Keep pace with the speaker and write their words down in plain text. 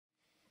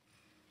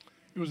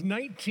It was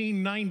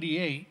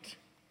 1998.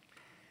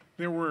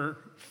 There were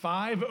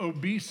 5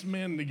 obese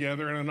men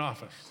together in an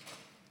office.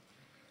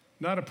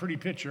 Not a pretty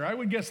picture. I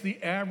would guess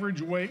the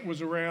average weight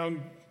was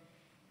around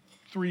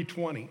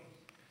 320.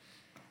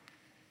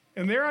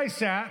 And there I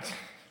sat,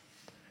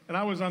 and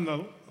I was on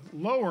the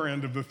lower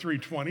end of the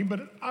 320,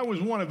 but I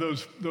was one of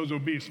those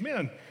obese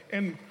men.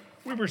 And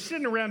we were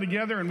sitting around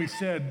together, and we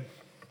said,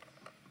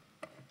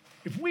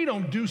 if we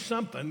don't do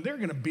something, they're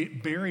going to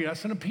bury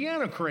us in a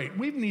piano crate.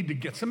 We need to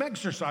get some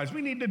exercise.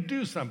 We need to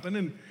do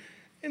something.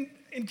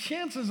 And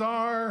chances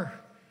are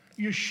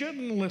you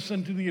shouldn't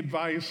listen to the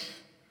advice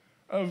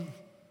of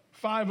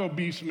 5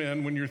 obese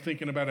men when you're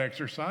thinking about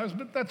exercise,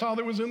 but that's all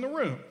that was in the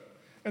room.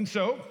 And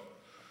so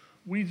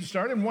we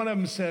started, and one of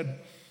them said,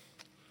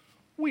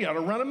 we ought to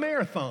run a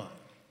marathon.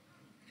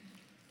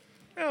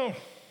 Now,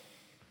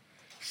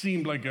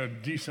 seemed like a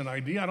decent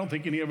idea. I don't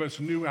think any of us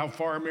knew how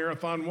far a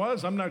marathon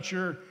was. I'm not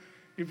sure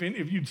if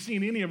you'd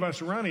seen any of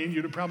us running,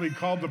 you'd have probably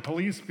called the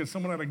police because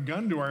someone had a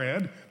gun to our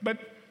head. But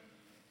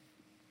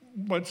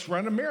let's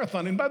run a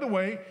marathon. And by the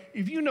way,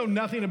 if you know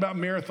nothing about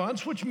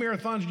marathons, which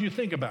marathons do you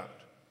think about?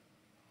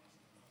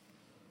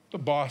 The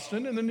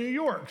Boston and the New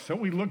York. So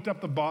we looked up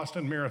the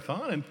Boston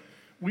Marathon, and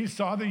we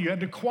saw that you had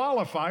to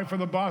qualify for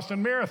the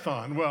Boston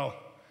Marathon. Well,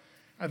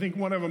 I think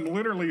one of them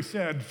literally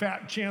said,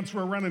 fat chance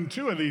we're running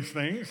 2 of these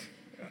things.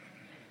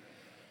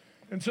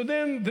 And so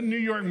then the New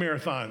York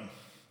Marathon.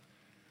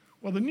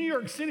 Well, the New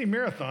York City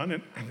Marathon,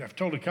 and I've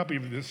told a couple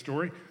of this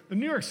story, the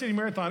New York City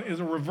Marathon is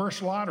a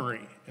reverse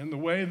lottery. And the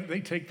way that they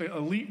take the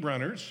elite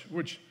runners,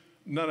 which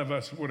none of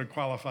us would have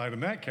qualified in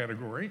that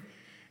category,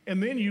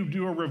 and then you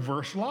do a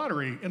reverse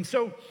lottery. And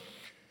so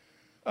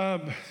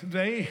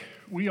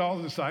we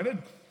all decided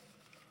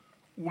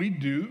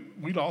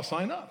we'd all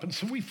sign up. And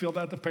so we filled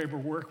out the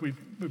paperwork, we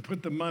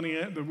put the money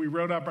in, we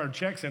wrote up our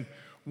checks, and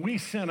we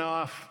sent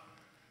off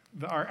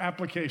our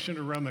application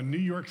to run the New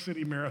York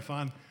City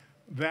Marathon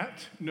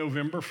that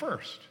November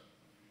 1st.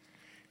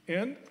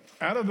 And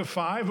out of the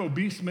 5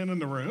 obese men in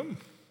the room,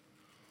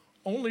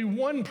 only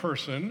one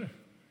person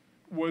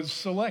was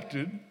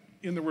selected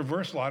in the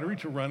reverse lottery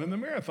to run in the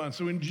marathon.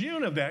 So in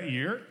June of that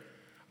year,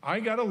 I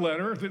got a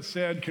letter that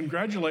said,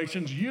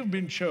 congratulations, you've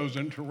been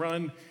chosen to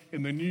run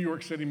in the New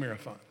York City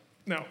Marathon.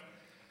 Now,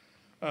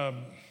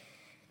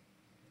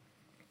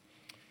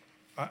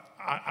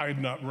 I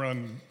had not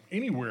run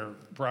anywhere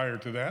prior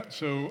to that.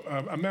 So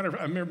I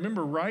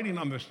remember riding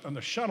on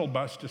the shuttle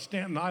bus to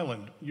Staten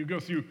Island. You go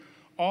through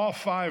all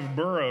 5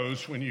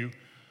 boroughs when you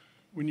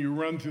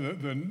run through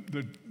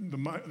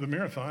the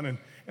marathon. And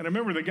I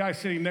remember the guy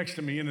sitting next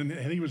to me, and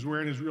he was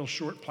wearing his real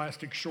short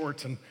plastic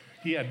shorts, and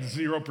he had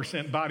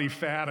 0% body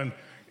fat,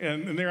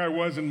 and there I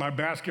was in my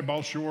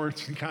basketball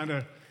shorts,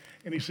 and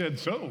he said,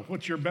 so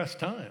what's your best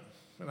time?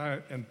 And I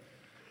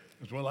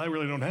said, well, I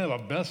really don't have a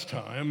best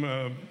time.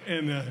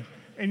 And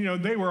you know,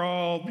 they were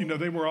all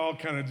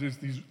kind of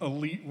just these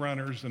elite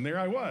runners, and there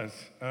I was.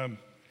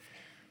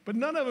 But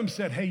none of them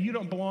said, hey, you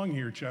don't belong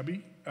here,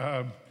 Chubby.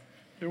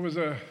 There's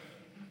a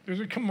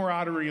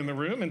camaraderie in the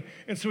room.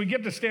 And so we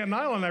get to Staten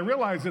Island, I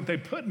realized that they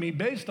put me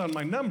based on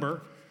my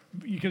number,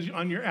 because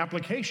on your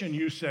application,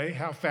 you say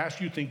how fast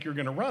you think you're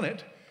going to run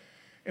it.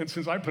 And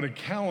since I put a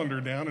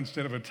calendar down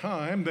instead of a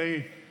time,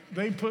 they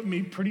put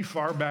me pretty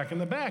far back in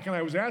the back. And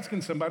I was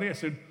asking somebody, I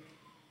said,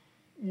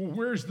 well,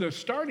 where's the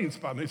starting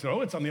spot? And they said,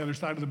 oh, it's on the other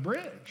side of the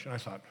bridge. And I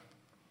thought,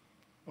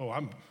 oh,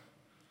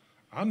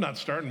 I'm not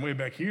starting way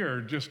back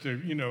here just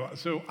to, you know.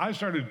 So I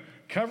started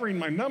covering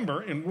my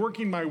number and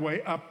working my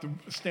way up the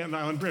Staten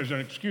Island Bridge.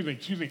 And excuse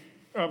me,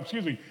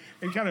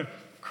 and kind of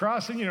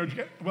crossing, you know.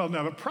 Well,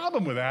 now the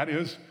problem with that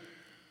is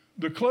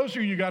the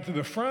closer you got to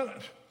the front,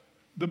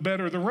 the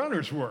better the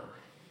runners were.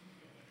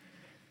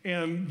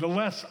 And the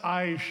less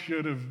I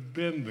should have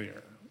been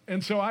there.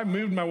 And so I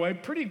moved my way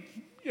pretty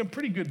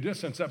good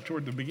distance up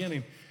toward the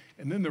beginning,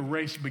 and then the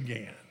race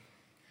began.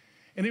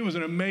 And it was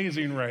an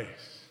amazing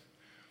race.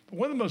 But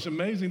one of the most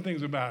amazing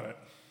things about it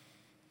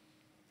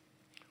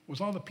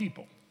was all the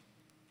people.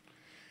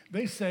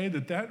 They say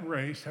that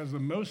race has the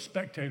most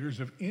spectators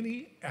of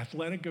any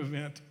athletic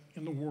event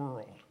in the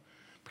world,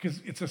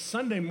 because it's a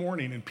Sunday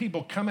morning and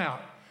people come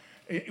out.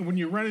 When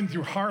you're running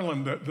through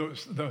Harlem,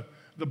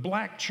 the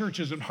black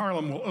churches in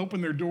Harlem will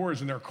open their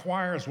doors and their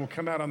choirs will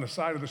come out on the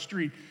side of the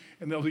street,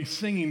 and they'll be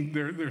singing.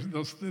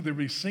 They'll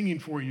be singing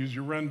for you as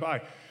you run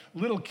by.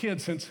 Little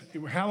kids, since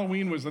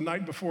Halloween was the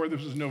night before,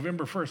 this was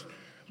November 1st,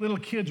 little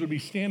kids would be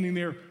standing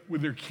there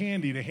with their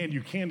candy to hand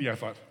you candy. I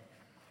thought,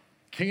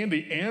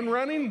 candy and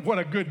running? What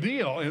a good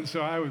deal. And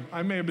so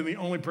I may have been the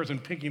only person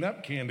picking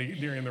up candy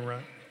during the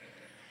run.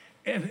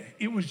 And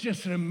it was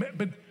just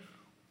but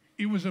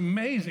it was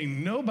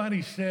amazing.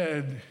 Nobody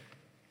said,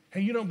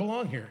 hey, you don't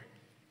belong here.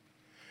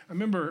 I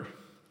remember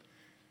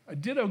I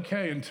did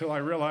okay until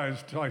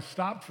I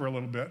stopped for a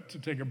little bit to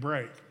take a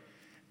break.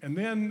 And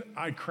then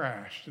I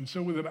crashed. And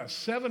so with about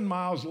 7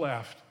 miles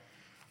left,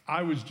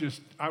 I was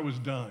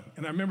done.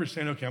 And I remember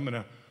saying, okay, I'm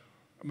gonna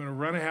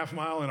run a half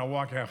mile and I'll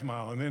walk a half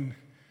mile. And then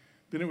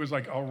it was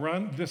like, I'll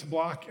run this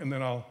block and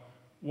then I'll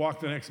walk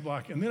the next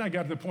block. And then I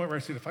got to the point where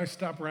I said, if I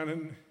stop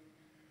running,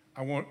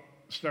 I won't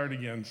start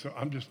again. So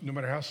I'm just, no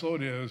matter how slow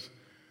it is,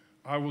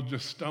 I will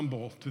just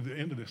stumble to the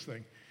end of this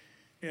thing.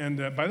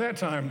 And by that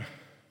time,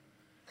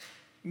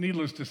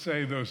 needless to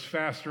say, those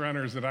fast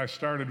runners that I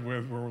started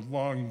with were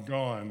long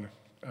gone.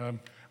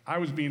 I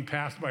was being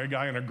passed by a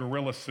guy in a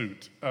gorilla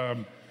suit.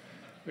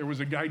 There was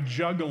a guy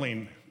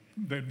juggling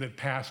that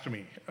passed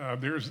me.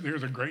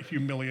 There's a great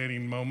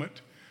humiliating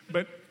moment.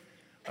 But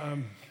I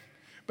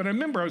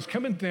remember I was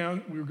coming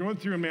down, we were going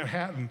through in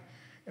Manhattan,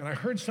 and I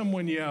heard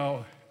someone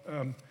yell,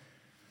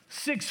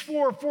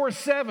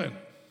 6447.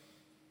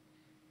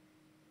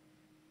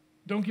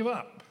 Don't give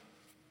up.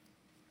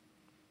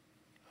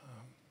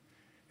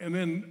 And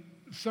then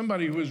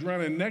somebody who was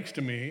running next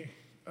to me,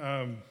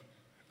 I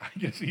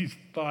guess he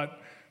thought,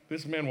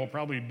 this man will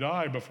probably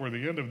die before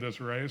the end of this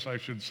race. I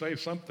should say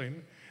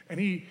something. And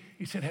he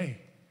said, hey,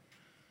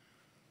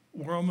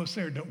 we're almost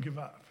there. Don't give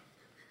up.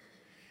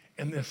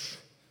 And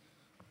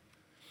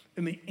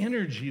the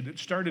energy that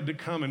started to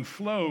come and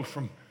flow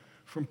from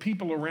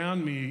people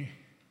around me,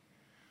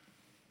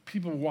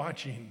 people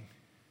watching,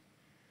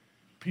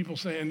 people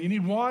saying, you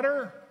need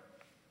water?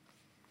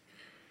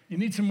 You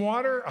need some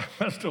water? I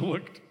must have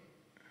looked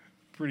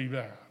pretty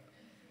bad.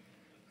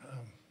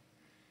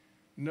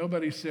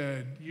 Nobody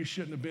said, you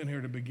shouldn't have been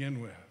here to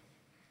begin with.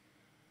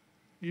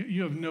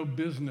 You have no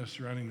business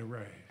running the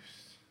race.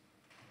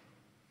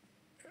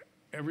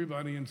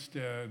 Everybody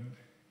instead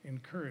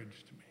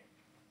encouraged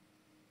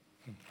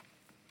me.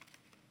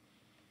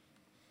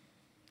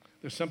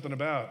 There's something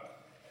about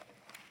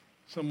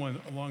someone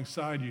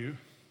alongside you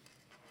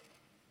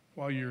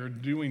while you're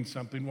doing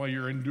something, while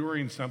you're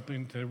enduring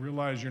something, to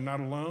realize you're not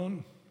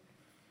alone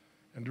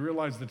and to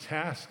realize the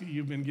task that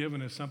you've been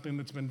given is something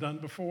that's been done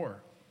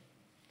before.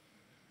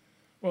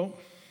 Well,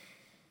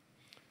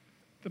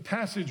 the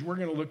passage we're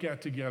going to look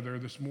at together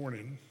this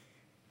morning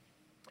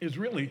is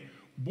really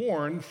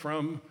born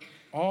from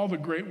all the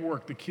great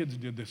work the kids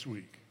did this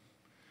week.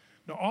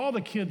 Now, all the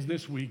kids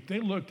this week,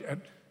 they looked at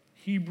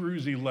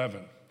Hebrews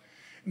 11.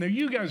 Now,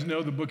 you guys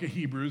know the book of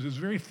Hebrews is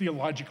very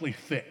theologically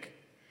thick.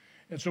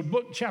 And so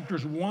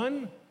chapters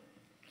 1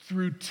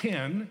 through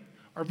 10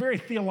 are very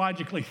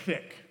theologically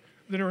thick,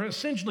 that are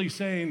essentially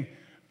saying,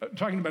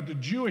 talking about the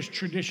Jewish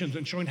traditions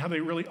and showing how they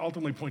really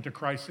ultimately point to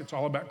Christ. It's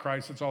all about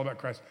Christ. It's all about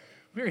Christ.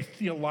 Very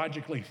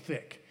theologically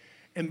thick.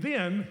 And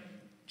then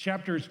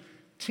chapters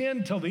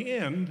 10 till the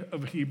end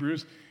of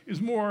Hebrews is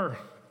more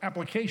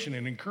application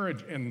and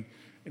encourage and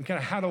kind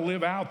of how to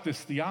live out this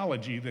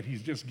theology that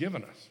he's just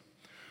given us.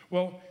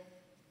 Well,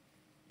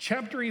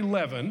 chapter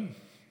 11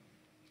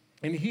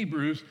 in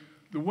Hebrews,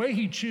 the way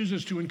he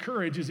chooses to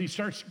encourage is he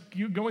starts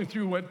going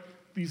through what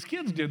these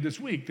kids did this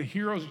week, the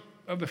heroes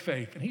of the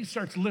faith, and he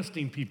starts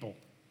listing people.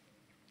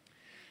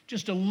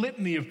 Just a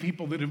litany of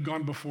people that have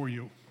gone before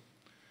you.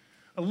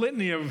 A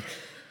litany of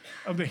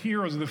the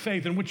heroes of the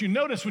faith. And what you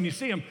notice when you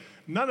see them,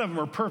 none of them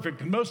are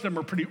perfect, and most of them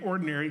are pretty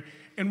ordinary.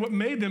 And what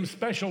made them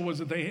special was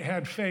that they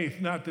had faith,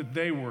 not that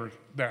they were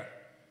that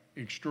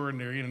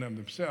extraordinary in and of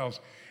themselves.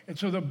 And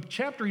so the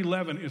chapter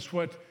 11 is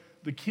what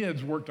the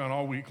kids worked on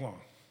all week long.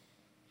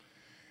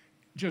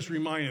 Just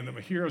reminding them,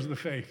 heroes of the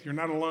faith, you're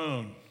not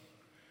alone.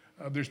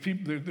 There's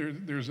people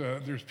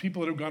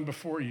that have gone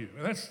before you.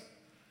 And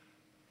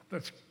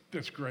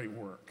that's great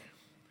work.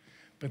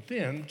 But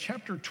then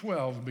chapter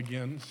 12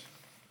 begins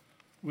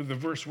with the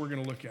verse we're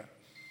going to look at.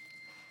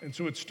 And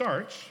so it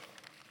starts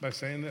by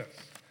saying this.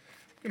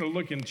 We're going to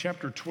look in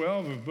chapter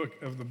 12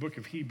 of the book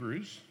of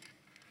Hebrews,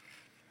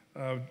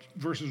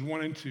 verses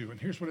 1 and 2. And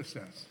here's what it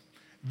says.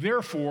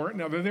 Therefore,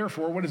 now the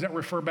therefore, what does that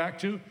refer back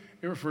to?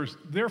 It refers,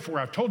 therefore,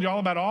 I've told you all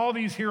about all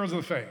these heroes of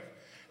the faith.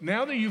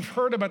 Now that you've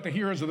heard about the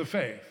heroes of the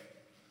faith,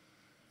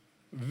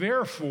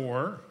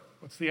 therefore,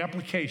 what's the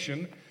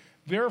application?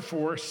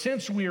 Therefore,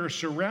 since we are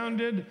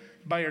surrounded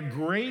by a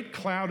great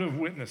cloud of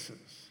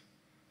witnesses,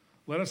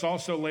 let us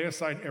also lay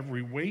aside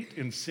every weight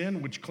and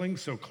sin which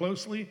clings so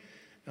closely,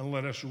 and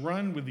let us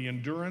run with the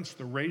endurance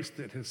the race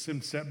that has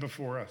been set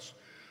before us,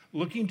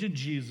 looking to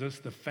Jesus,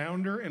 the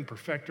founder and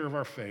perfecter of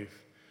our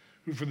faith,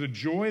 who for the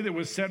joy that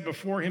was set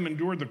before him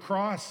endured the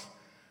cross,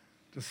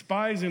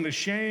 despising the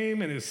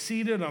shame, and is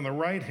seated on the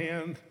right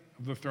hand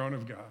of the throne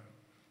of God.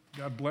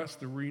 God bless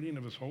the reading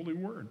of his holy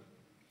word.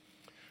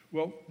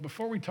 Well,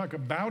 before we talk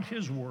about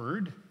his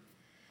word,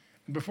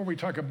 and before we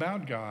talk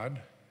about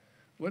God,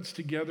 let's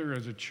together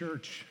as a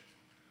church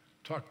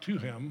talk to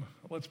him.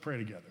 Let's pray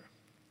together.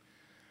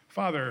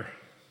 Father,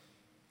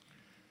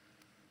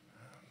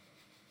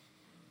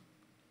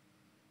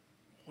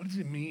 what does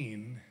it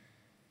mean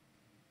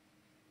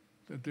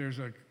that there's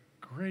a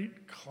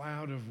great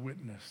cloud of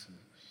witnesses?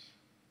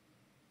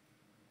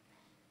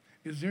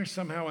 Is there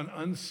somehow an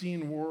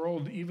unseen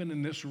world, even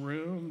in this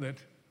room, that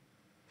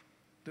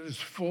is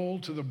full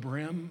to the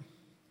brim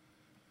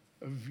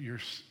of your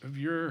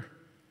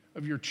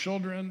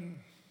children,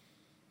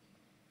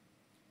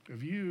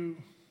 of you,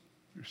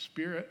 your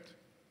spirit?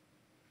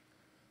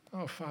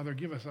 Oh, Father,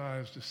 give us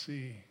eyes to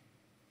see.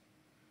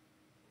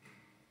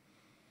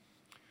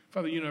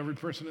 Father, you know every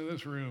person in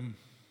this room.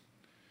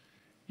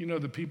 You know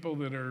the people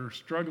that are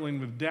struggling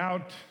with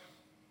doubt,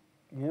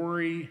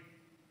 worry.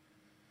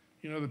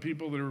 You know the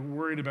people that are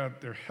worried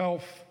about their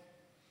health.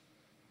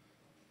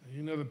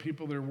 You know the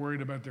people that are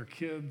worried about their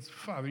kids.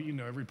 Father, you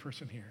know every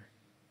person here.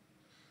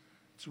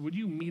 So would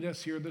you meet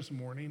us here this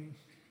morning?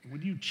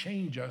 Would you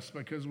change us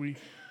because we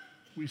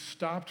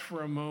stopped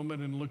for a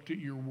moment and looked at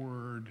your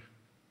word?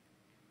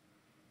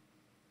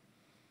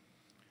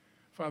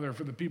 Father,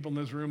 for the people in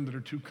this room that are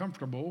too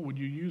comfortable, would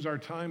you use our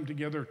time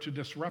together to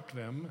disrupt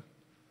them?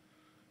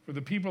 For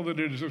the people that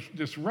are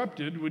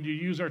disrupted, would you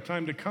use our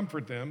time to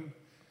comfort them?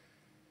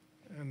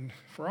 And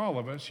for all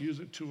of us, use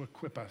it to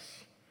equip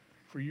us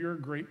for your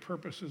great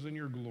purposes and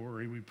your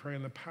glory. We pray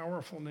in the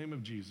powerful name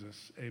of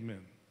Jesus.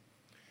 Amen.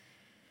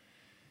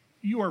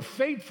 You are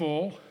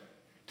faithful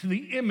to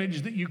the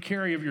image that you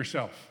carry of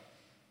yourself.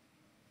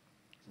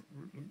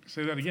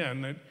 Say that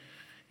again, that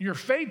you're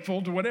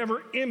faithful to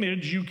whatever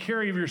image you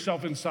carry of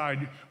yourself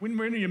inside. When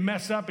you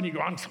mess up and you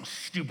go, I'm so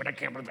stupid, I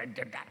can't believe I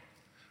did that.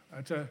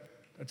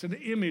 That's an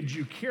image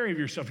you carry of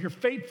yourself. You're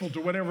faithful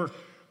to whatever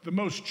the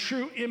most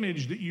true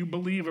image that you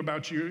believe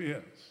about you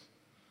is.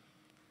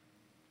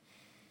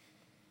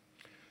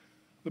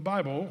 The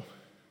Bible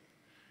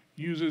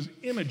uses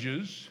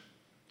images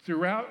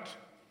throughout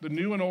the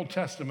New and Old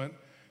Testament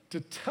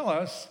to tell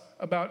us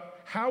about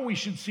how we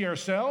should see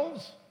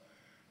ourselves,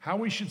 how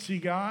we should see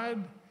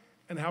God,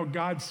 and how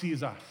God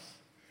sees us.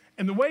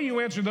 And the way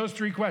you answer those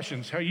three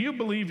questions, how you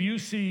believe you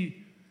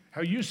see,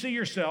 how you see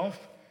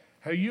yourself,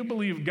 how you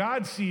believe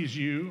God sees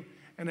you,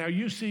 and how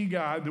you see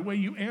God, the way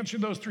you answer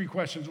those three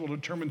questions will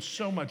determine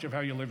so much of how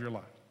you live your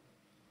life.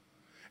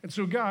 And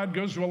so God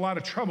goes to a lot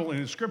of trouble in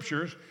his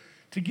scriptures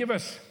to give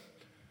us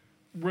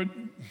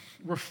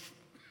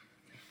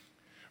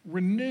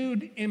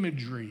renewed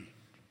imagery.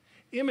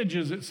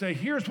 Images that say,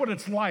 here's what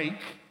it's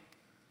like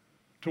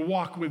to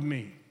walk with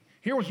me.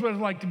 Here's what it's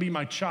like to be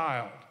my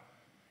child.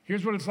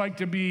 Here's what it's like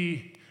to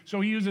be. So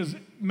he uses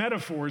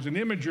metaphors and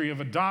imagery of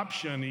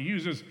adoption. He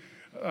uses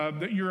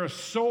that you're a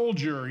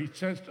soldier. He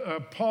says,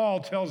 Paul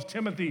tells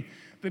Timothy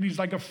that he's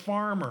like a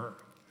farmer.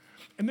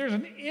 And there's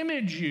an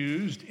image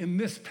used in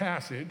this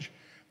passage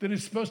that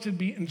is supposed to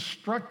be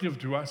instructive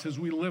to us as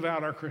we live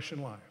out our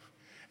Christian life.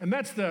 And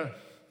that's the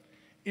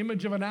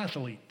image of an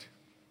athlete.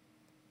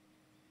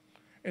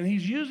 And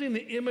he's using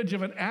the image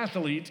of an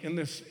athlete in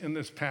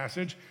this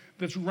passage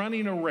that's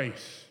running a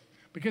race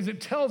because it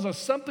tells us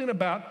something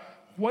about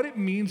what it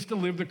means to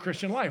live the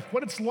Christian life,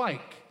 what it's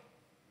like.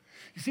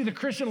 You see, the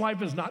Christian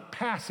life is not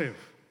passive.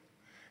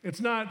 It's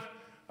not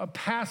a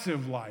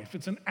passive life.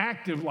 It's an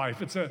active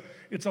life.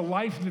 It's a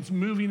life that's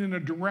moving in a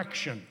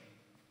direction.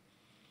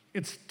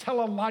 It's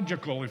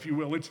teleological, if you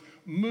will. It's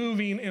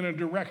moving in a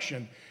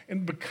direction.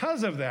 And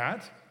because of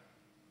that,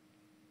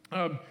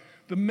 the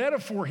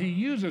metaphor he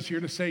uses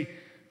here to say,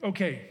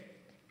 okay,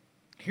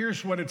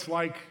 here's what it's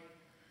like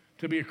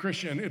to be a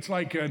Christian. It's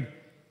like an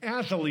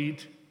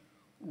athlete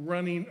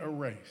running a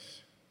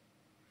race.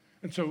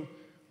 And so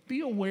be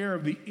aware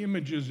of the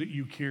images that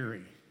you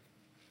carry.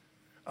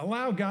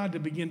 Allow God to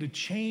begin to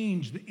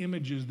change the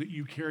images that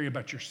you carry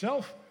about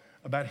yourself,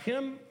 about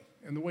him,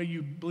 and the way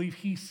you believe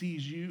he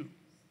sees you.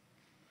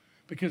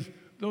 Because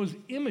those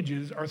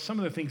images are some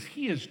of the things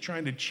he is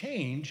trying to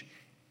change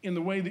in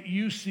the way that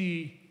you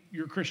see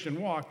your Christian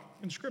walk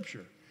in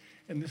Scripture.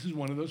 And this is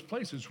one of those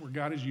places where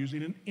God is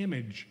using an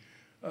image,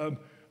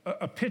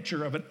 a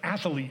picture of an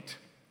athlete.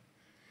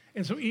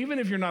 And so even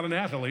if you're not an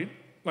athlete,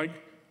 like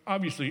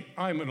obviously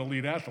I'm an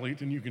elite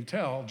athlete, and you can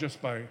tell just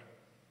by,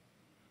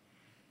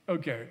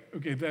 okay,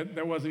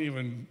 that wasn't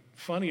even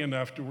funny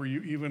enough to where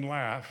you even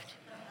laughed.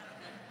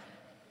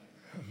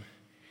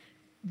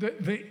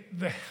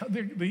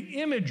 The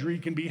imagery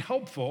can be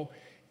helpful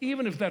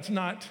even if that's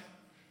not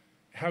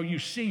how you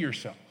see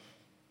yourself.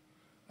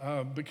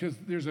 Because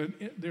there's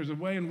a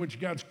way in which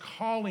God's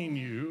calling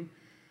you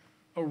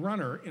a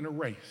runner in a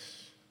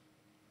race.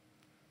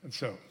 And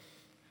so,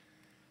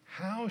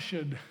 how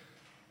should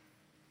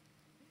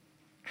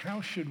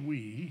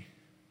we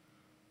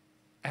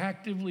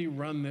actively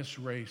run this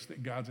race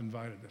that God's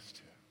invited us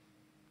to?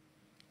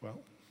 Well,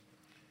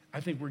 I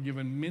think we're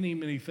given many,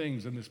 many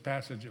things in this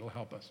passage that will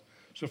help us.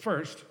 So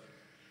first,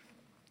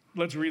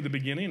 let's read the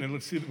beginning and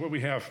let's see what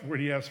we have, what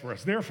he has for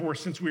us. Therefore,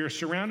 since we are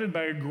surrounded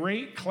by a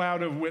great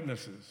cloud of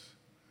witnesses.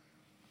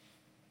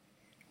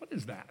 What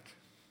is that?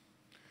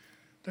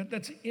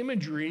 That's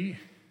imagery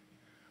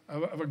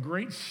of a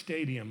great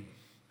stadium.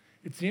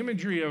 It's the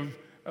imagery of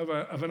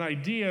an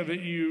idea that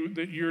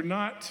you're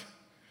not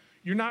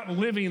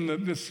living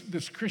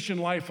this Christian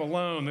life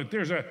alone, that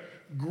there's a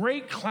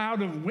great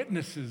cloud of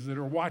witnesses that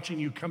are watching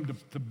you come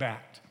to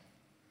bat.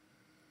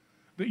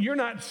 That you're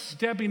not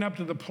stepping up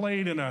to the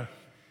plate in a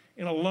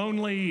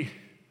lonely,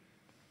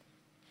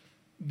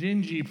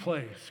 dingy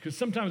place. Because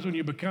sometimes when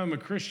you become a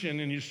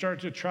Christian and you start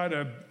to try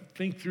to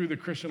think through the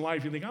Christian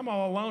life, you think, I'm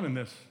all alone in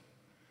this.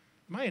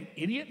 Am I an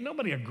idiot?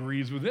 Nobody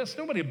agrees with this.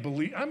 Nobody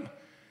believes.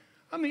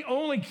 I'm the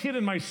only kid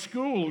in my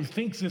school who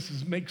thinks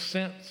this makes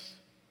sense.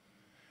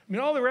 I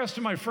mean, all the rest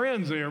of my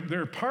friends, they're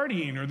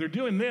partying or they're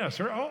doing this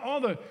or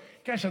all the,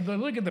 gosh, I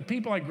look at the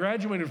people I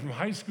graduated from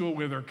high school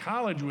with or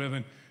college with,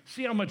 and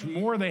see how much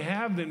more they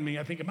have than me,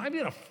 I think, am I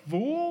being a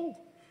fool?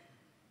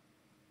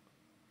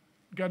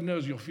 God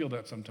knows you'll feel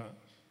that sometimes.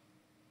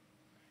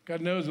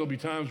 God knows there'll be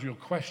times where you'll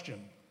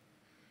question.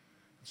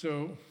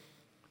 So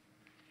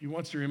he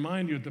wants to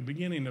remind you at the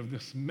beginning of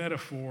this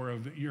metaphor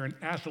of that you're an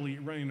athlete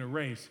running a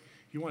race.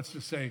 He wants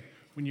to say,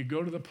 when you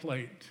go to the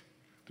plate,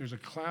 there's a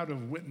cloud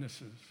of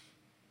witnesses.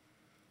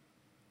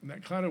 And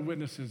that cloud of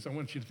witnesses, I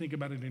want you to think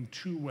about it in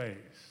two ways.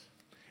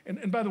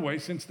 And by the way,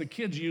 since the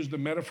kids use the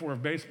metaphor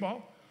of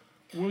baseball,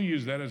 we'll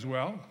use that as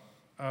well.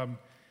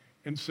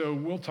 And so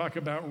we'll talk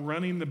about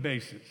running the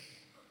bases.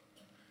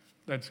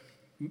 That's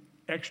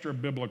extra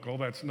biblical.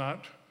 That's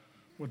not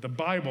what the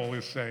Bible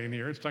is saying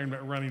here. It's talking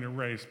about running a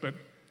race. But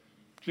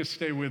just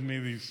stay with me.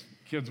 These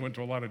kids went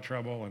to a lot of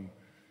trouble, and,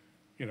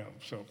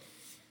 so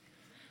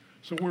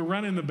we're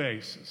running the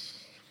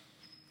bases.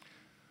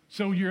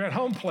 So you're at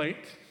home plate,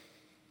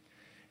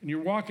 and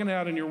you're walking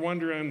out, and you're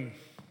wondering,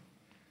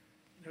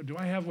 do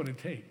I have what it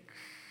takes?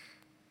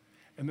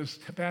 And this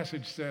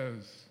passage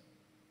says,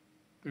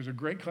 there's a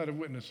great cloud of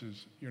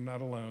witnesses. You're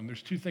not alone.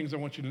 There's two things I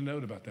want you to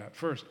note about that.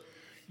 First,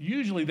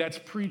 usually that's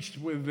preached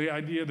with the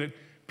idea that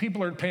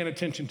people aren't paying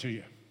attention to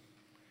you.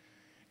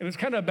 And it's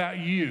kind of about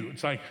you.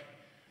 It's like,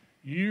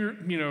 you're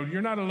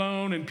not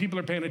alone, and people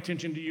are paying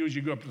attention to you as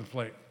you go up to the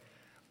plate.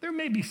 There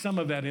may be some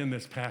of that in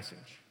this passage.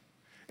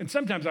 And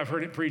sometimes I've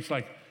heard it preached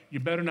like, you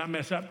better not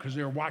mess up because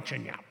they're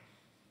watching you.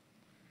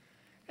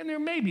 And there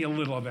may be a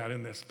little of that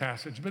in this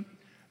passage, but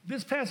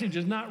this passage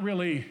is not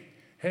really,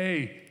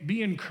 hey,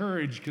 be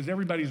encouraged because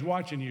everybody's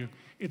watching you.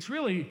 It's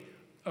really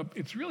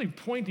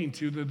pointing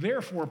to,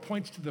 therefore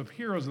points to the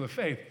heroes of the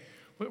faith.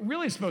 What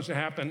really is supposed to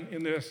happen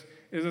in this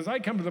is as I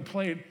come to the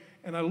plate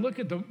and I look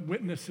at the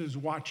witnesses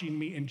watching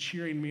me and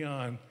cheering me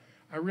on,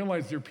 I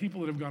realize there are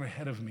people that have gone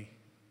ahead of me.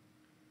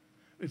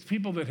 It's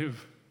people that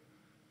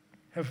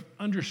have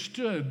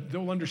understood,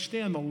 they'll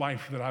understand the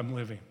life that I'm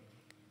living.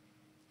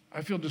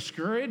 I feel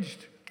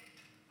discouraged.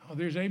 Oh,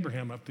 there's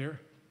Abraham up there.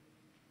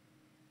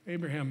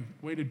 Abraham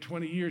waited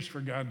 20 years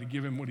for God to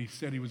give him what he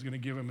said he was going to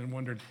give him and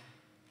wondered,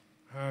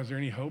 is there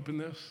any hope in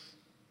this?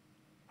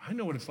 I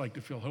know what it's like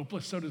to feel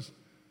hopeless. So does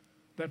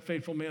that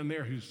faithful man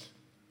there who's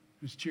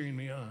cheering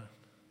me on.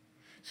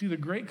 See, the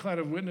great cloud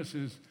of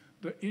witnesses,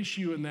 the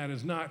issue in that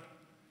is not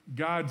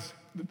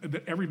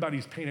that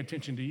everybody's paying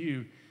attention to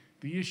you.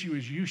 The issue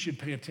is you should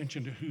pay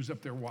attention to who's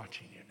up there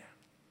watching you now.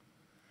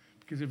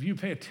 Because if you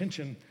pay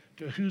attention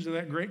to who's in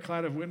that great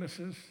cloud of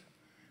witnesses,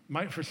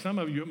 for some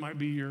of you, it might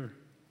be your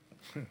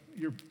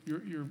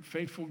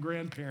faithful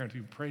grandparent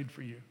who prayed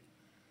for you.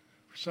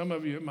 For some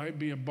of you, it might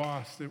be a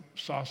boss that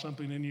saw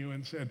something in you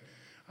and said,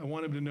 I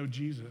want him to know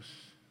Jesus.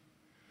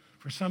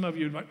 For some of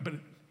you, but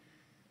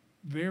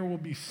there will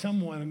be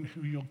someone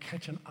who you'll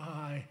catch an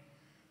eye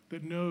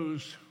that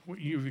knows what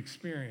you've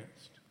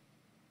experienced.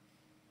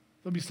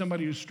 There'll be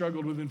somebody who's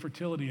struggled with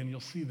infertility and you'll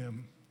see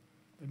them.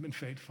 They've been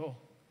faithful.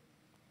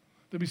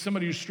 There'll be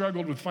somebody who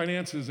struggled with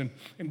finances and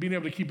being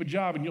able to keep a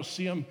job, and you'll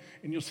see them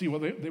and you'll see, well,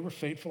 they were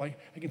faithful. I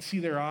can see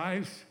their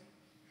eyes.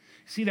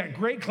 See, that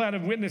great cloud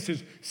of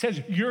witnesses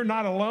says you're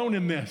not alone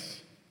in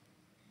this.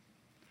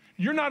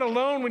 You're not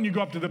alone when you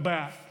go up to the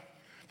bat.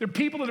 There are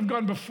people that have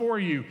gone before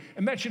you,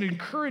 and that should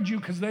encourage you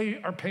because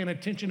they are paying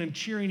attention and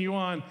cheering you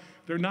on.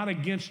 They're not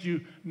against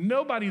you.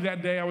 Nobody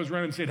that day I was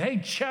running said, hey,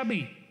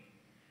 Chubby,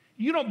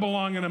 you don't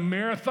belong in a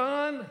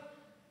marathon.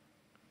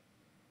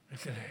 I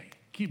said, hey,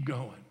 keep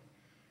going.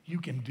 You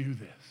can do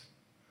this.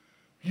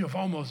 You have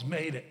almost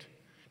made it.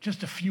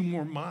 Just a few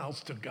more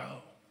miles to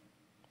go.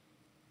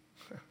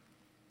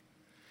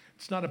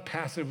 It's not a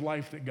passive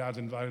life that God's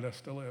invited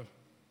us to live.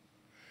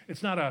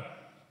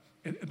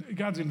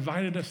 God's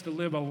invited us to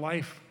live a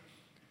life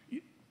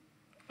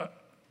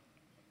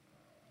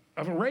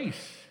of a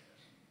race.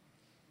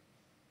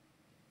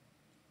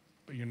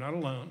 But you're not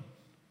alone.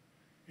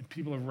 And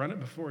people have run it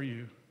before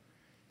you.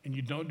 And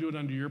you don't do it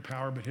under your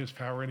power, but his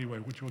power anyway,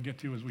 which we'll get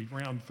to as we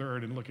round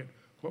third and look at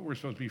what we're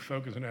supposed to be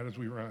focusing at as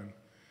we run.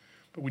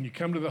 But when you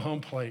come to the home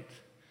plate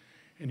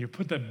and you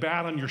put that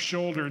bat on your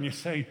shoulder and you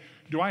say,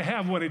 do I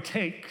have what it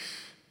takes?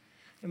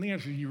 And the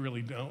answer is you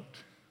really don't.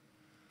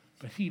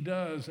 But he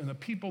does, and the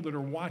people that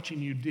are watching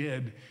you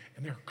did,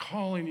 and they're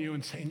calling you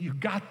and saying, you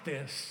got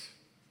this.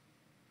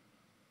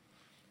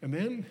 And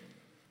then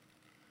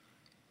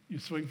you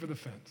swing for the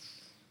fence.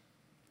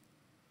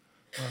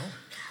 Well,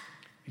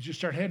 as you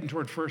start heading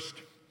toward first,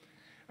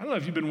 I don't know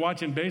if you've been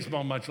watching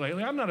baseball much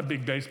lately. I'm not a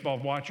big baseball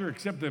watcher,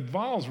 except the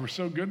Vols were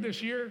so good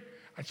this year.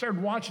 I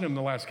started watching them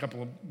the last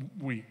couple of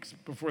weeks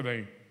before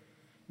they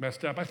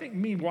messed up. I think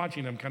me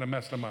watching them kind of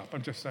messed them up.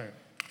 I'm just saying.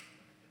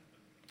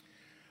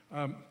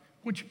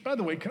 Which, by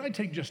the way, can I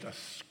take just a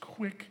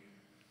quick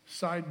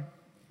side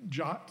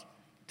jot,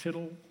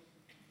 tittle,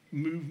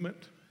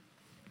 movement,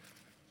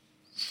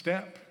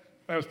 step?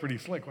 That was pretty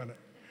slick, wasn't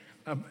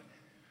it?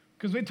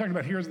 Because they talked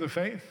about heroes of the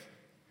faith.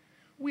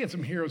 We had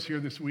some heroes here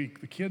this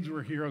week. The kids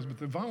were heroes, but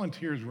the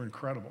volunteers were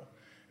incredible.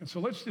 And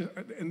so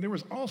and there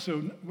was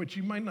also, what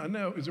you might not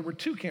know, is there were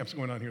two camps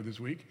going on here this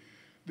week.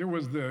 There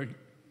was the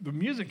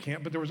music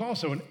camp, but there was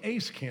also an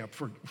ACE camp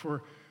for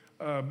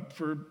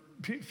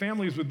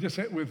families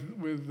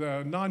with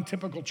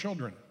non-typical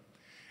children.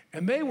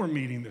 And they were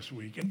meeting this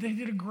week, and they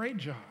did a great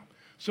job.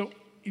 So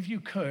if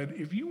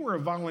you were a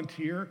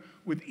volunteer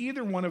with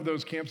either one of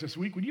those camps this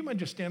week, would you mind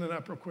just standing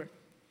up real quick?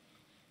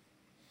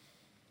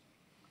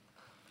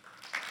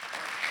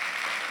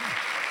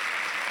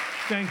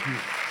 Thank you.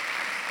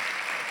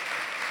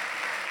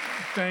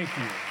 Thank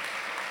you.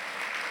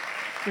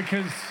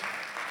 Because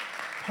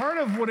part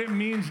of what it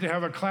means to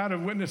have a cloud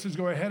of witnesses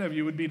go ahead of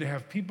you would be to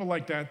have people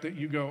like that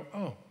you go,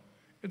 oh,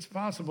 it's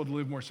possible to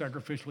live more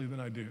sacrificially than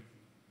I do.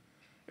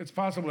 It's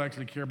possible to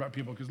actually care about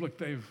people because, look,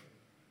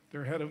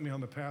 they're ahead of me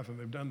on the path and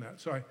they've done that.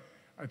 So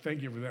I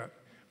thank you for that.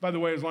 By the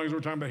way, as long as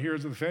we're talking about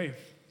heroes of the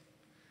faith,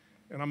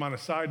 and I'm on a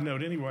side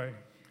note anyway,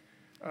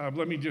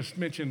 let me just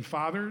mention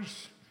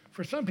fathers.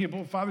 For some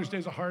people, Father's Day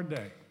is a hard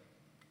day.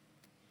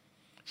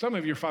 Some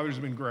of your fathers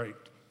have been great.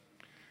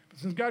 But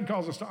since God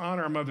calls us to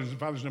honor our mothers and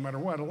fathers no matter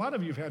what, a lot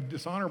of you have had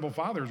dishonorable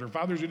fathers or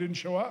fathers who didn't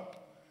show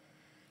up.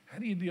 How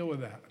do you deal with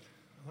that?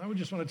 Well, I would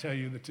just want to tell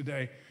you that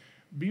today,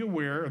 be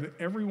aware that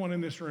everyone in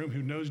this room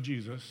who knows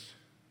Jesus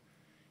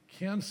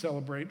can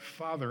celebrate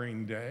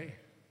Fathering Day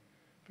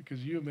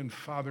because you have been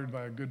fathered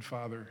by a good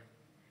father,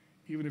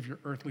 even if your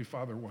earthly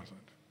father wasn't.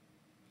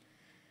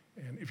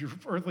 And if your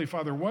earthly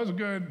father was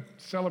good,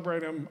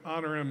 celebrate him,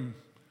 honor him.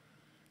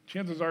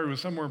 Chances are he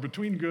was somewhere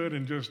between good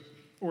and just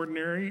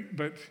ordinary,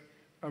 but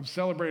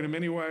celebrate him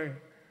anyway.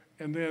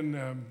 And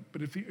then,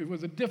 but if it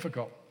was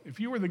if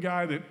you were the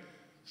guy that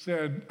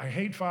said, I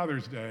hate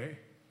Father's Day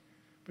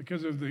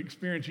because of the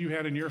experience you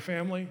had in your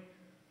family,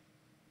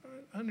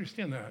 I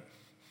understand that.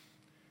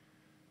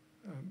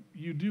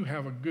 You do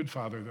have a good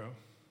father, though,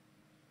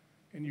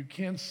 and you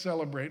can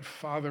celebrate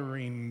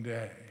Fathering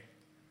Day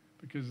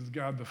because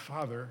God the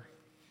Father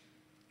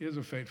is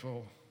a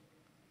faithful,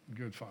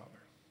 good father.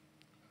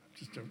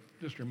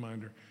 Just a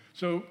reminder.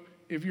 So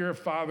if you're a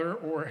father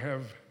or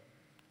have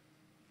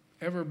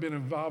ever been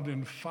involved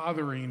in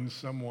fathering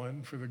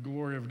someone for the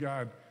glory of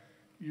God,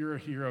 you're a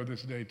hero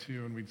this day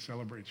too, and we'd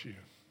celebrate you.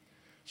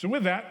 So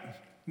with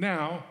that,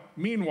 now,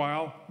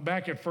 meanwhile,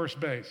 back at first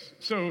base.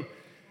 So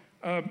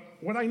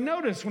what I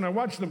noticed when I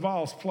watched the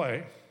Vols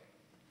play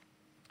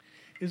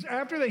is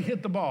after they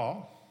hit the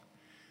ball,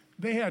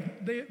 they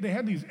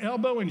had these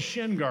elbow and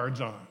shin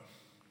guards on.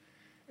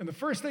 And the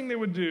first thing they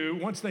would do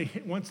once they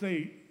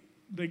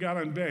got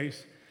on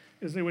base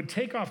is they would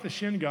take off the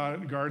shin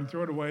guard and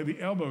throw it away, the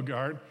elbow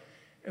guard,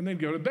 and then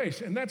go to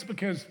base. And that's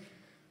because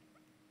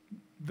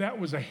that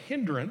was a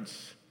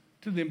hindrance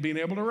to them being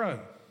able to run.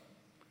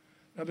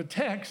 Now the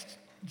text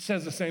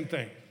says the same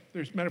thing.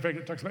 Matter of fact,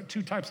 it talks about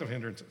two types of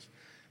hindrances.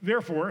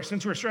 Therefore,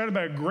 since we're surrounded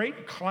by a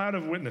great cloud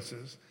of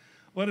witnesses,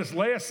 let us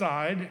lay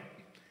aside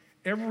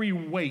every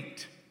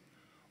weight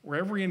or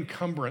every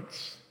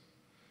encumbrance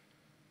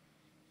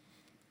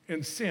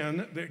and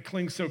sin that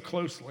clings so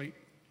closely.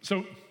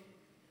 So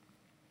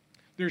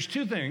there's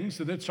two things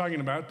that it's talking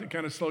about that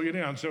kind of slow you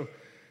down. So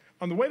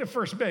on the way to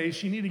first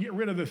base, you need to get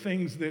rid of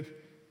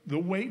the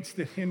weights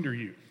that hinder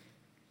you.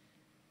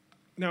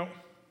 Now,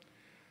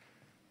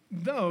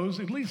 those,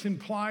 at least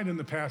implied in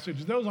the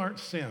passage, those aren't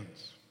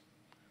sins.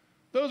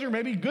 Those are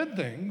maybe good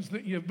things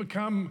that you've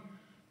become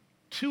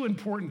too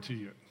important to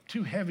you,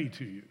 too heavy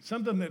to you,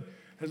 something that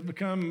has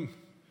become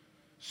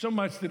so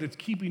much that it's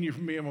keeping you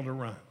from being able to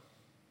run.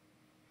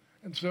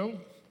 And so,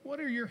 what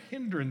are your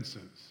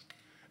hindrances?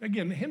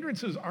 Again,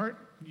 hindrances aren't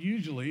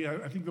usually,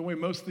 I think the way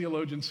most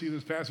theologians see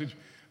this passage,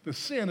 the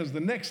sin is the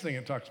next thing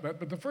it talks about,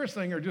 but the first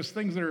thing are just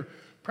things that are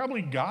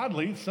probably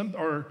godly,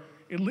 or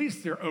at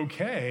least they're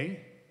okay,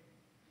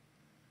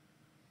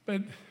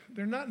 but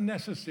they're not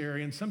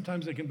necessary, and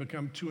sometimes they can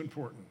become too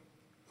important.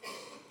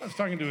 I was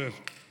talking to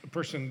a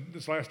person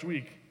this last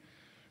week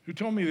who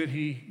told me that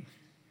he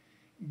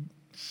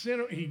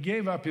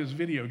gave up his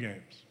video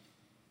games.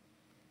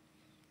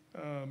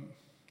 I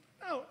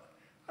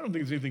don't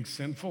think there's anything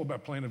sinful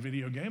about playing a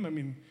video game. I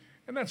mean,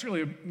 and that's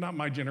really not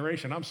my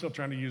generation. I'm still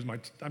trying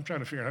to I'm trying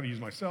to figure out how to use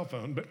my cell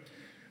phone, but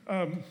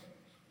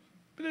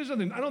there's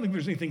nothing, I don't think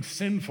there's anything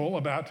sinful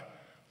about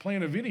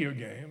playing a video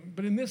game.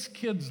 But in this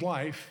kid's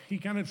life, he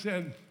kind of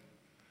said,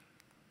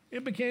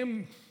 it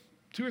became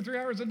 2 or 3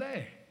 hours a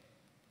day.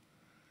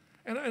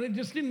 And it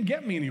just didn't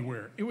get me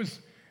anywhere.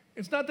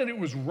 It's not that it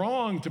was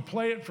wrong to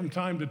play it from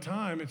time to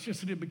time. It's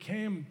just that it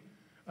became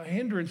a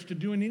hindrance to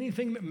doing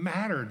anything that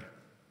mattered.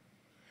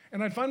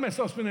 And I'd find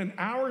myself spending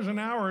hours and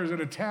hours at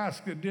a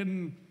task that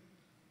didn't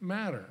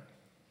matter.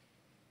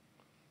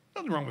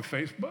 Nothing wrong with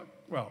Facebook.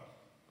 Well,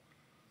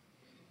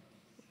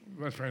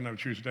 that's probably not a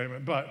true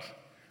statement, but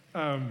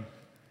and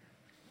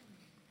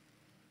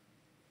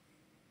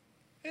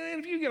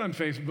if you get on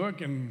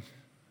Facebook and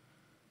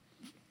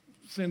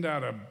send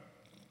out a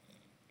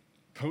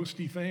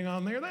posty thing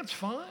on there, that's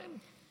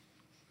fine.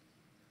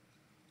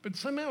 But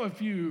somehow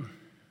if you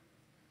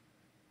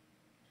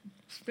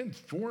spend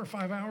 4 or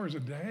 5 hours a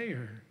day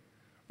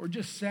or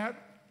just sat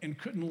and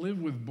couldn't live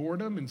with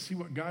boredom and see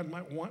what God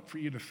might want for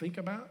you to think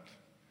about,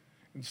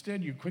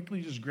 instead you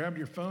quickly just grabbed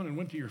your phone and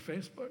went to your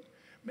Facebook,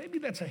 maybe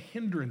that's a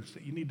hindrance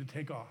that you need to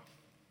take off.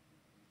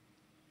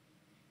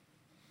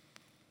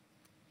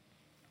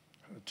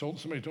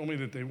 Somebody told me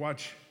that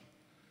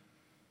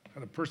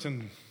had a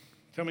person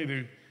tell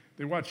me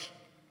they watch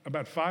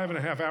about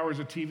 5.5 hours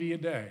of TV a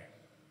day.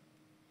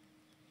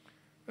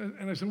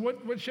 And I said,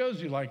 what shows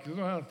do you like? He said,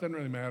 well, it doesn't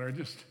really matter.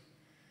 It's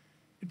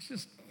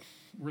just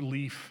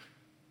relief.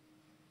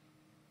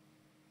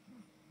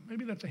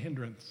 Maybe that's a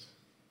hindrance.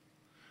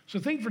 So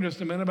think for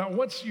just a minute about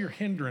what's your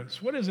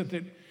hindrance. What is it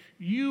that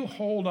you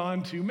hold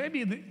on to?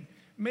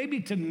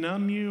 Maybe to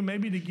numb you,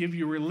 maybe to give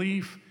you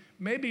relief,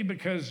 maybe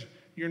because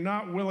you're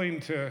not willing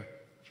to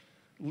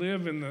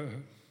live in the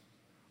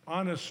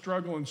honest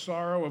struggle and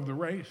sorrow of the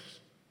race.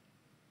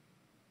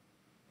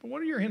 But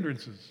what are your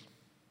hindrances?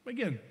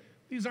 Again,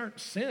 these aren't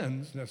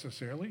sins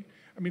necessarily.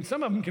 I mean,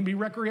 some of them can be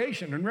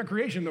recreation. And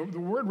recreation, the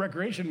word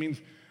recreation means,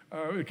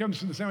 it comes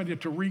from the same idea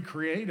to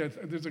recreate.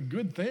 There's a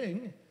good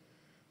thing.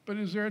 But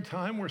is there a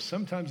time where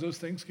sometimes those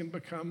things can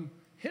become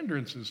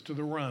hindrances to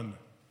the run?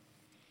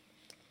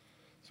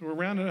 So we're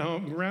rounding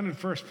home. We're rounding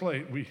first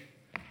plate. We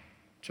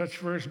touch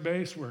first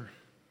base.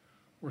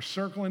 We're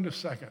circling to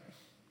second.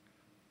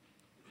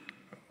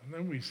 And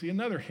then we see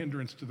another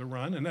hindrance to the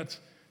run, and that's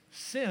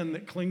sin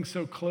that clings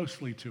so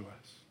closely to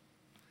us.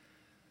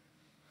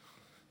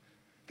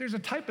 There's a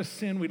type of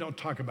sin we don't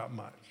talk about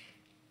much.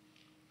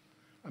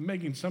 I'm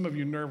making some of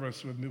you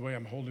nervous with the way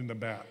I'm holding the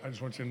bat. I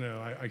just want you to know,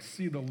 I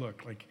see the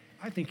look, like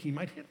I think he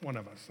might hit one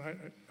of us.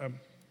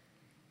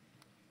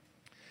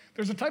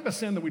 There's a type of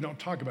sin that we don't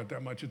talk about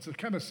that much. It's the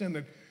kind of sin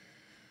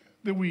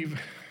that we've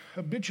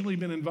habitually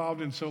been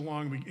involved in so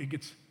long, it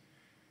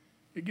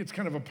gets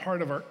kind of a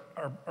part of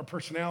our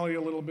personality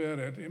a little bit.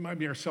 It might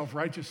be our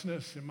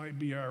self-righteousness. It might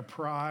be our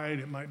pride.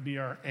 It might be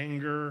our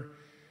anger.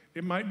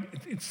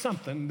 It's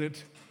something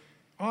that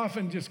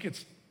often just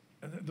gets,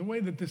 the way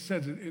that this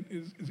says it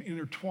is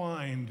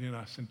intertwined in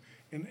us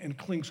and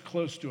clings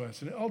close to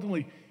us. And it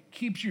ultimately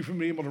keeps you from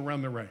being able to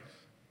run the race.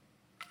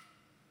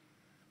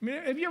 I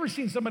mean, have you ever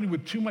seen somebody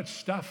with too much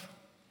stuff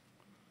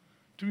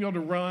to be able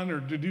to run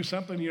or to do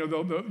something? You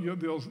know,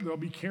 they'll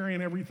be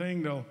carrying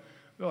everything. They'll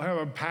have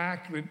a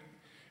pack that,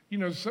 you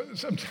know,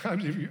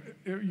 sometimes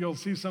you'll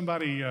see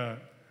somebody,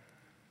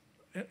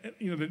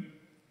 you know, that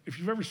if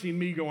you've ever seen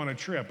me go on a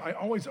trip, I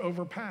always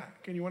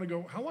overpack. And you want to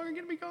go, how long are you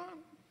going to be gone?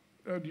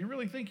 Do you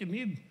really think you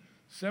need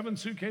 7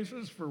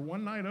 suitcases for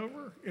one night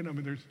over? You know, I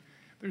mean,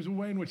 there's a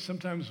way in which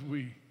sometimes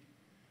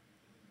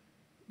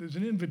there's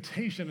an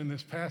invitation in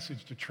this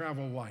passage to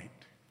travel light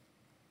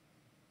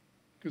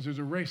because there's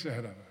a race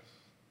ahead of us.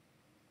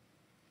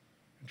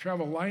 And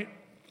travel light,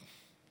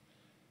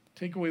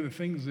 take away the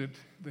things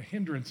the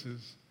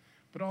hindrances,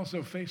 but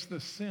also face the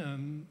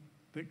sin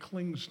that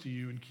clings to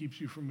you and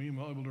keeps you from being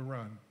able to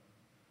run.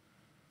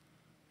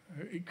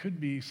 It could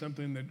be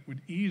something that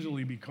would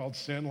easily be called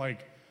sin,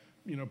 like,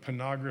 you know,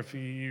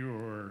 pornography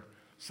or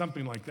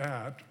something like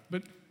that,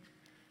 but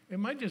it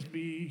might just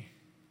be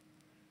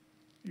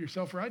your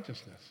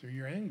self-righteousness or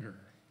your anger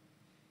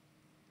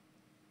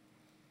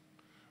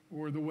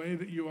or the way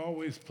that you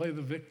always play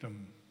the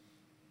victim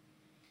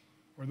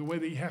or the way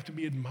that you have to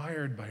be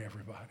admired by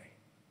everybody.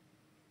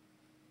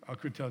 I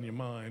could tell you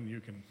mine. You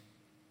can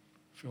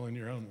fill in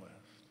your own list.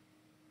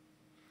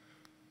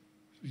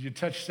 As you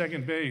touch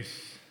second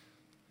base,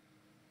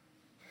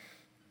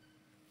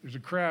 there's a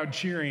crowd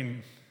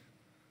cheering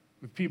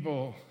with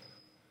people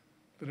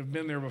that have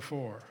been there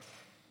before,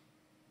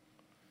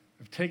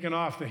 have taken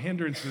off the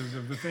hindrances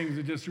of the things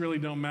that just really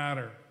don't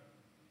matter.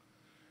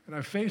 And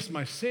I've faced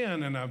my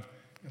sin, and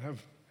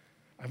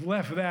I've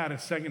left that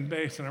at second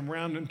base, and I'm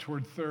rounding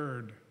toward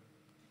third.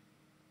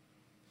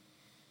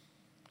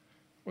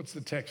 What's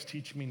the text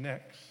teach me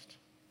next?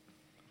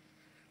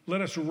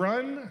 Let us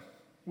run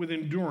with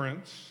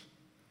endurance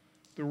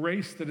the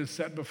race that is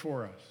set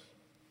before us.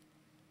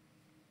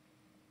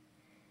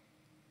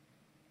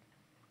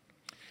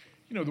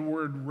 You know, the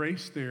word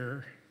race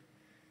there,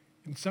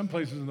 in some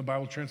places in the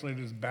Bible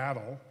translated as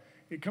battle.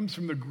 It comes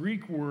from the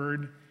Greek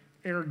word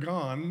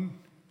ergon.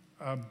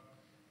 I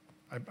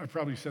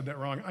probably said that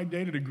wrong. I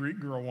dated a Greek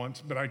girl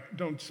once, but I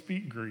don't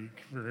speak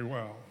Greek very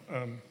well.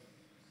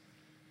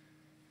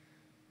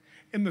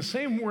 And the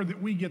same word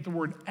that we get the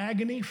word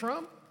agony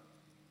from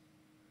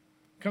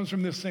comes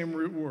from this same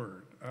root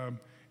word.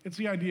 It's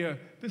the idea,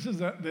 this is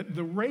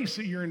the race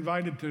that you're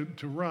invited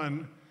to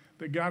run,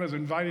 that God is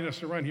inviting us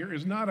to run here,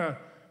 is not a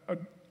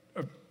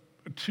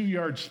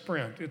 2-yard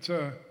sprint. It's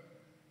a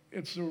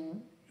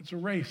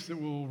race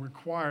that will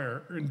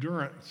require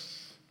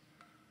endurance.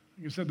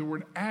 Like you said, the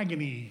word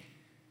agony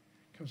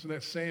comes from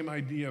that same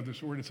idea of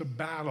this word. It's a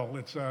battle.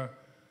 It's a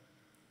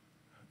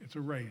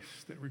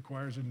race that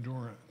requires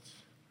endurance.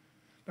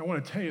 Now, I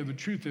want to tell you, the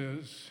truth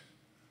is,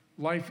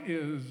 life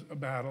is a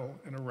battle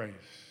and a race.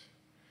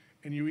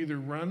 And you either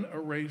run a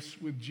race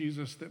with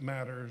Jesus that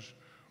matters,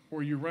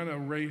 or you run a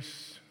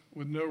race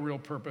with no real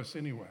purpose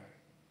anyway.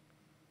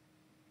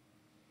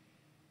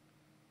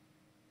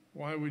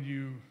 Why would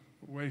you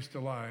waste a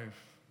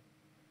life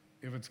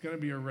if it's going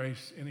to be a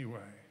race anyway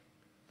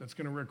that's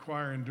going to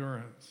require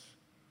endurance?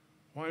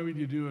 Why would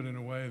you do it in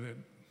a way that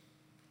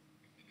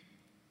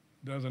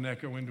doesn't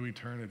echo into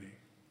eternity?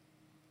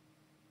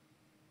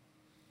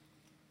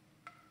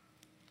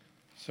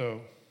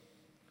 So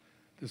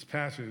this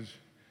passage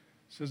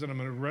says that I'm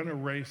going to run a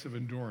race of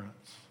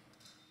endurance.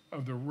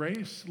 Of the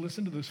race,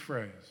 listen to this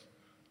phrase,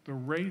 the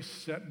race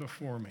set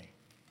before me.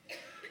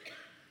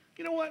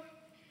 You know what?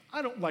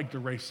 I don't like the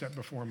race set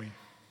before me.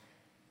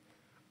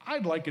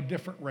 I'd like a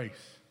different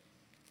race.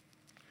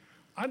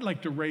 I'd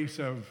like the race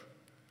of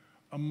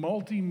a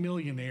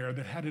multimillionaire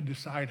that had to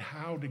decide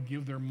how to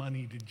give their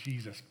money to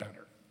Jesus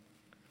better.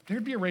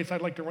 There'd be a race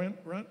I'd like to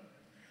run.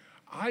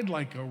 I'd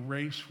like a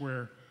race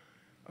where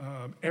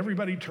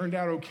everybody turned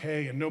out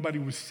okay and nobody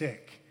was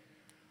sick.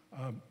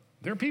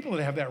 There are people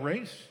that have that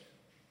race.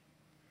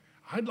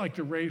 I'd like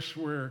the race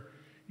where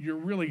you're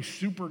really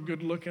super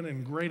good looking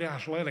and great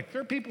athletic.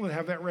 There are people that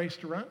have that race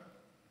to run.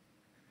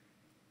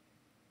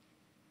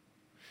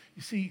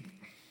 You see,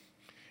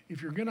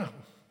 if you're going to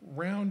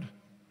round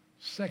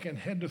second,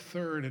 head to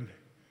third,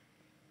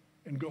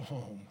 and go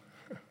home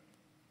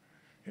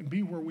and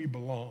be where we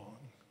belong,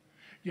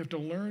 you have to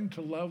learn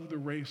to love the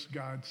race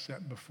God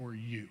set before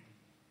you.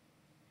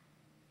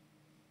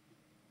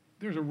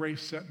 There's a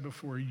race set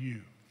before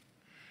you.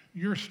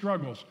 Your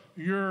struggles,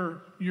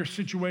 your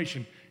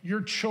situation,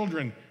 your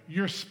children,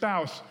 your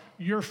spouse,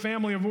 your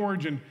family of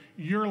origin,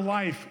 your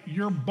life,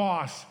 your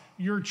boss,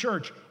 your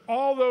church,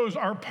 all those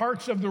are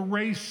parts of the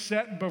race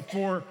set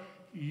before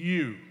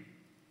you.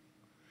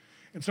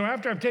 And so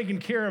after I've taken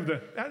care of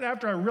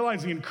after I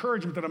realize the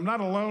encouragement that I'm not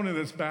alone in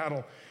this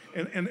battle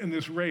and in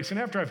this race, and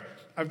after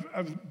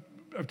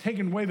I've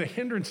taken away the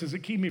hindrances that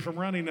keep me from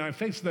running, and I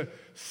face the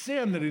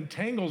sin that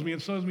entangles me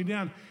and slows me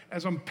down,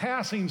 as I'm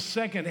passing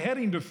second,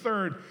 heading to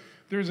third,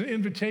 there's an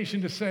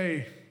invitation to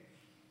say,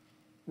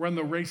 run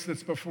the race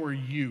that's before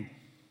you.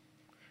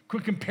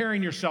 Quit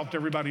comparing yourself to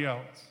everybody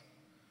else.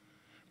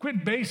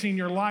 Quit basing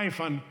your life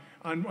on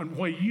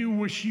why you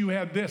wish you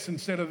had this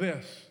instead of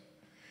this.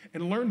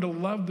 And learn to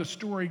love the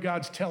story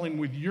God's telling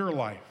with your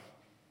life.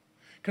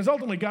 Because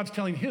ultimately, God's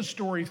telling his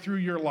story through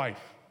your life.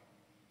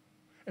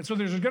 And so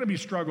there's going to be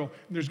struggle,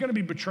 and there's going to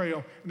be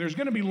betrayal, and there's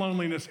going to be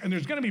loneliness, and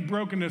there's going to be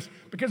brokenness,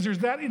 because there's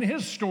that in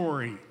his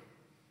story.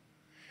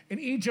 And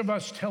each of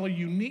us tell a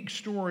unique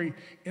story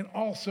and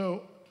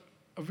also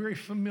a very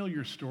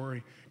familiar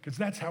story, because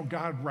that's how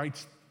God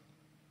writes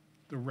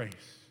the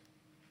race.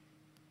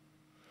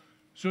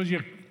 So as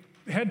you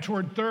head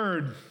toward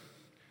third,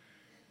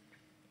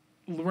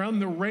 run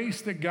the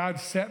race that God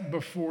set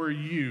before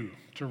you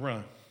to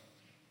run.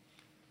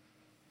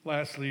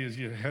 Lastly, as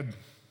you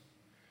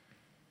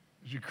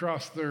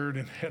cross third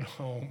and head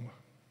home,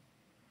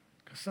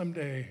 because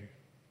someday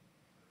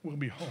we'll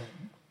be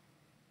home.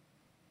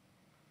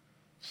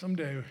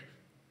 Someday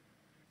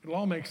it'll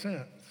all make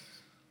sense.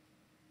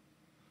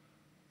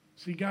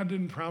 See, God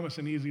didn't promise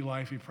an easy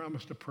life. He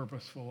promised a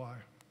purposeful life.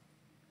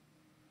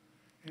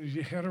 And as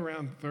you head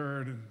around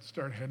third and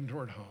start heading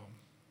toward home,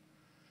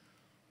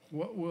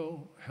 what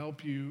will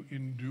help you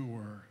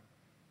endure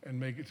and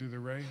make it through the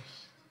race?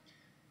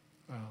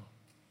 Well,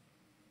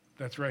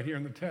 that's right here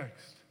in the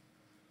text.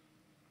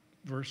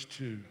 Verse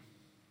 2.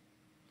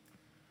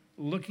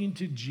 Looking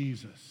to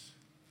Jesus,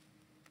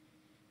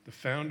 the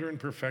founder and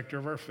perfecter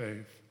of our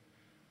faith,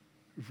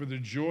 who for the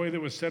joy that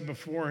was set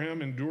before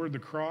him endured the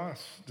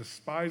cross,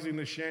 despising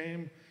the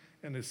shame,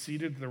 and is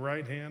seated at the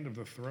right hand of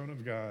the throne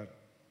of God.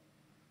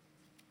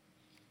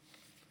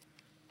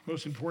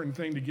 Most important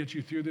thing to get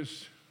you through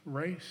this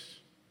race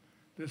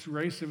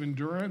of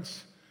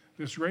endurance,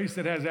 this race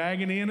that has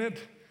agony in it,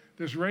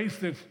 this race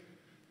that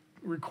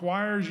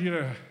requires you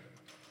to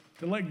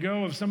let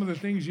go of some of the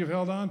things you've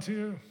held on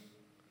to,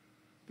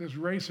 this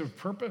race of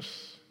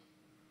purpose.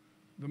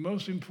 The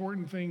most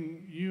important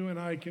thing you and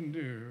I can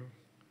do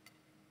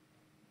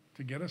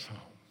to get us home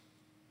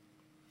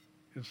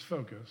is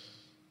focus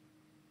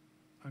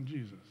on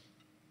Jesus.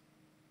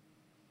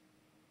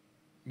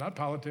 Not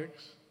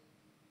politics,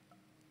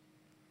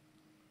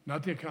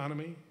 not the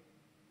economy,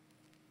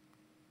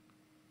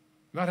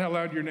 not how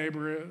loud your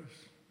neighbor is.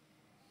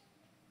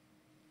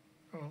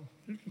 Oh,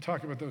 you can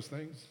talk about those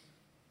things.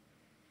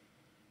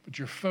 But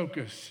your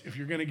focus, if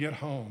you're going to get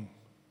home,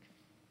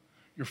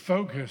 your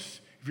focus,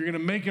 if you're going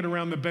to make it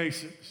around the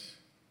basics,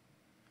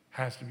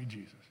 has to be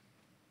Jesus.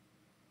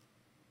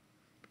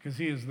 Because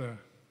he is the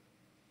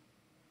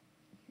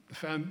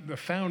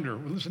founder.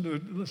 Listen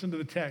to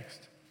the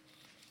text.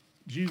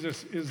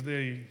 Jesus is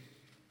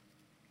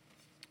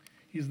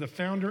he's the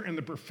founder and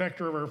the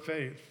perfecter of our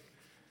faith.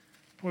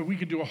 Boy, we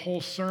could do a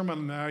whole sermon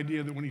on the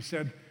idea that when he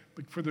said,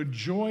 but for the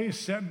joy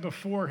set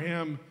before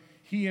him,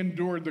 he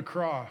endured the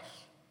cross.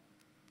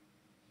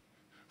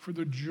 For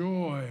the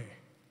joy,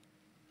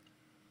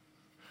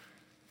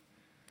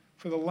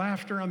 for the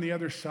laughter on the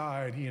other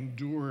side, he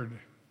endured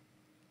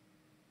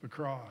the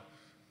cross.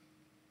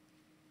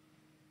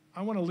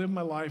 I want to live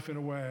my life in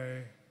a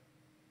way,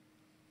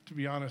 to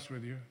be honest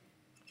with you,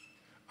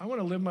 I want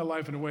to live my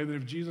life in a way that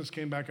if Jesus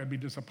came back, I'd be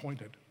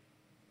disappointed.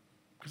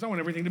 Because I want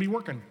everything to be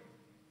working.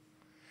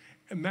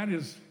 And that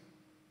is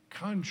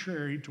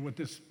contrary to what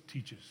this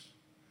teaches.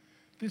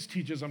 This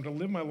teaches I'm to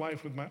live my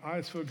life with my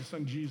eyes focused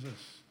on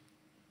Jesus.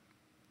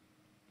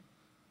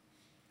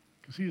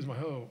 Because he is my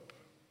hope.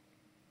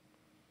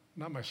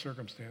 not my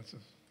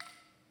circumstances.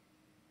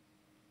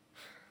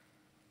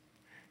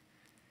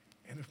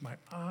 And if my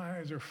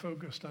eyes are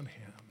focused on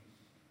him,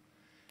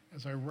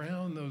 as I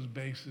round those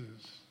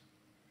bases,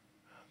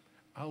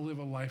 I'll live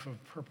a life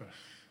of purpose.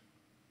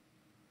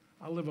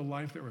 I'll live a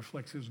life that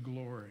reflects his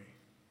glory.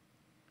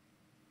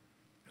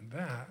 And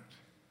that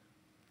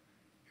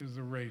is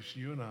the race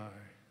you and I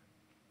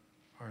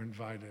are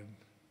invited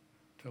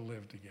to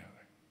live together.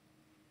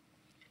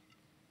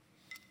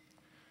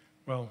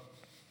 Well,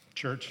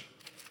 church,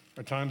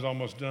 our time's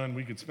almost done.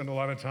 We could spend a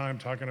lot of time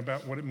talking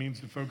about what it means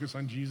to focus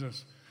on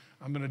Jesus.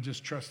 I'm going to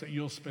just trust that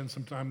you'll spend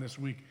some time this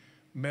week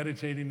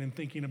meditating and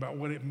thinking about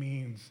what it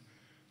means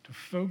to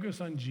focus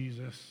on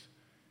Jesus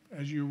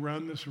as you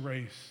run this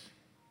race.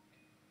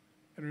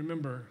 And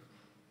remember,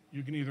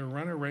 you can either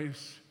run a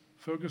race,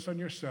 focus on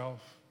yourself,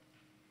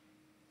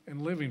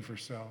 and living for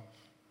self.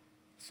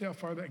 See how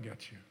far that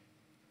gets you.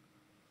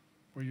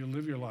 Where you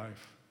live your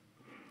life,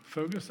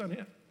 focus on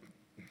him,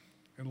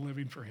 and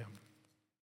living for him.